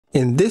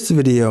In this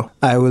video,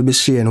 I will be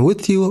sharing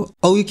with you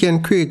how you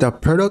can create a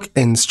product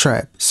in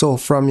Stripe. So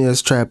from your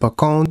Stripe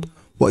account,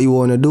 what you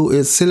want to do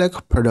is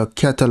select Product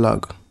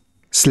Catalog.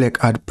 Select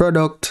Add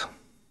Product.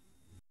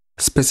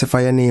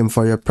 Specify a name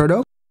for your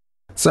product.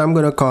 So I'm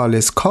going to call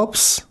this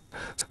Cups.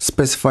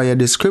 Specify a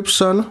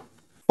description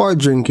for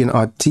drinking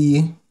hot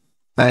tea.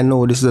 I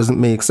know this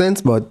doesn't make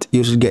sense, but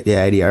you should get the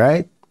idea,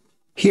 right?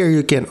 Here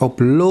you can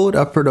upload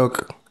a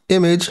product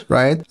image,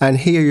 right? And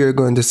here you're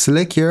going to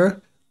select your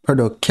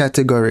product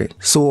category.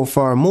 So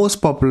for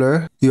most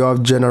popular, you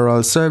have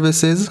general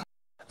services,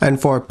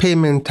 and for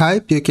payment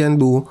type, you can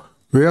do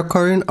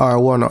recurring or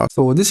one-off.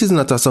 So this is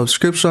not a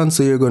subscription,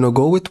 so you're going to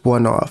go with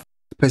one-off.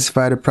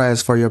 Specify the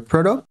price for your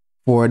product,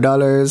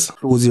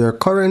 $4, choose your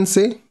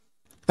currency,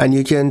 and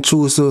you can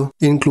choose to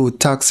include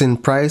tax in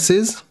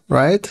prices,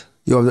 right?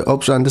 You have the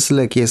option to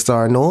select yes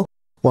or no.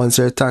 Once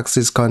your tax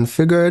is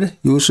configured,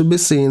 you should be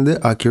seeing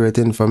the accurate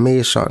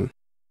information.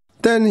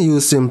 Then you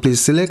simply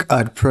select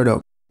Add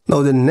Product.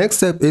 Now the next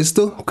step is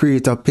to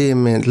create a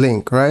payment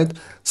link, right?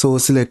 So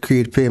select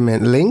Create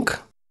Payment Link.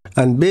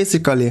 And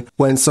basically,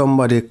 when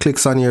somebody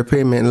clicks on your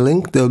payment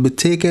link, they'll be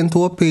taken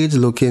to a page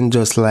looking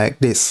just like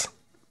this.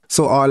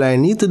 So all I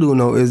need to do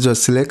now is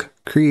just select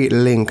Create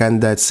Link,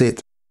 and that's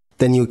it.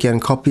 Then you can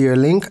copy your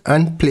link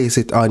and place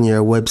it on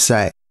your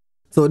website.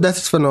 So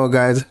that's it for now,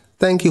 guys.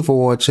 Thank you for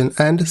watching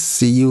and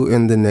see you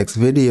in the next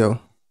video.